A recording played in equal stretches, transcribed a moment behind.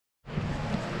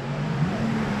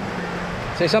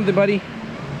Say something, buddy.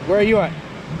 Where are you at?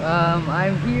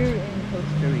 I'm here in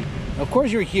Costa Rica. Of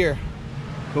course you're here.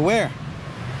 But where?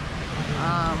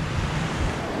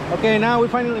 Okay, now we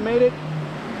finally made it.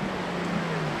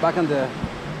 Back on the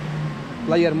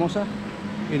Playa Hermosa.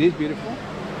 It is beautiful.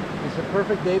 It's a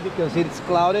perfect day because it's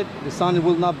clouded. The sun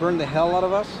will not burn the hell out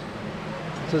of us.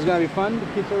 So it's gonna be fun. The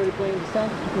kids are already playing in the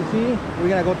sand. You can see. We're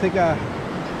gonna go take a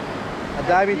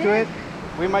dive into it.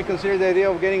 We might consider the idea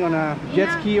of getting on a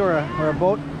jet ski or a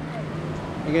boat.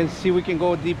 Again, see if we can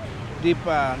go deep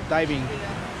diving.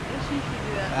 She should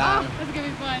do that. Oh, that's gonna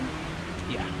be fun.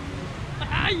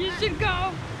 Yeah. You should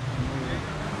go.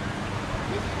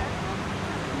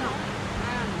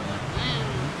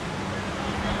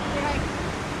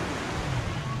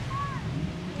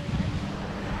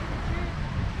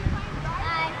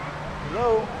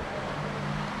 Hello.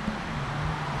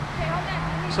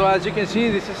 So as you can see,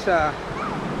 this is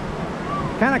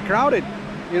kind of crowded.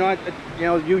 You know,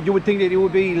 you would think that it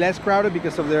would be less crowded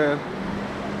because of the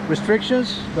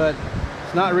restrictions, but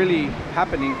it's not really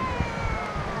happening.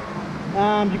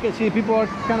 You can see people are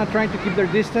kind of trying to keep their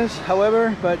distance,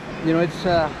 however, but you know, it's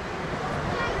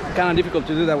kind of difficult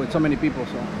to do that with so many people.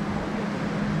 So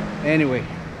anyway,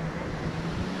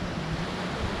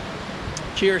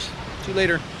 cheers. See you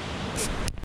later.